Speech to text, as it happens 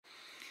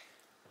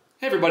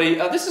Hey everybody,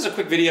 this is a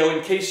quick video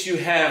in case you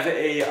have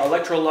a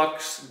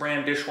Electrolux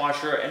brand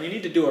dishwasher and you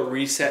need to do a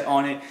reset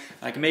on it.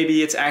 Like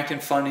maybe it's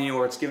acting funny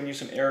or it's giving you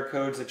some error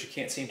codes that you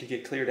can't seem to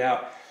get cleared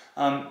out.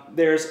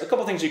 There's a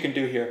couple things you can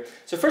do here.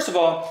 So first of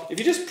all, if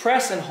you just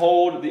press and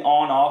hold the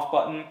on-off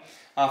button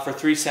for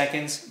 3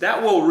 seconds,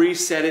 that will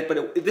reset it,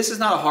 but this is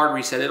not a hard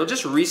reset. It'll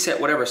just reset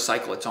whatever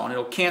cycle it's on.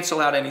 It'll cancel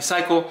out any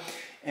cycle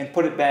and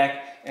put it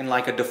back in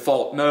like a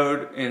default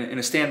mode, in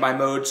a standby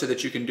mode, so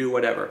that you can do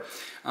whatever.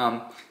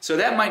 So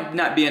that might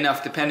not be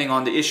enough depending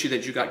on the issue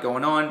that you got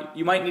going on.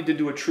 You might need to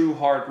do a true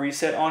hard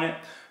reset on it,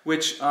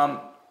 which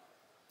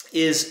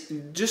is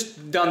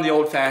just done the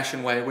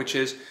old-fashioned way, which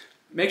is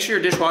make sure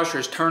your dishwasher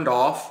is turned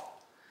off,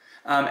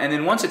 and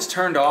then once it's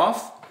turned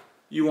off,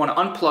 you want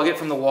to unplug it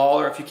from the wall,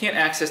 or if you can't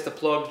access the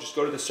plug, just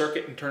go to the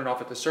circuit and turn it off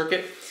at the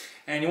circuit.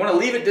 And you want to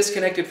leave it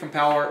disconnected from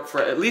power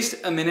for at least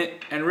a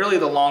minute, and really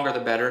the longer the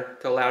better,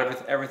 to allow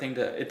everything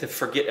to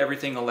forget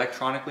everything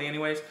electronically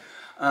anyways.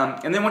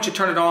 And then once you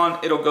turn it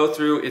on, it'll go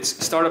through its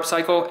startup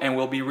cycle and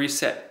will be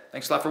reset.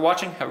 Thanks a lot for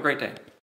watching. Have a great day.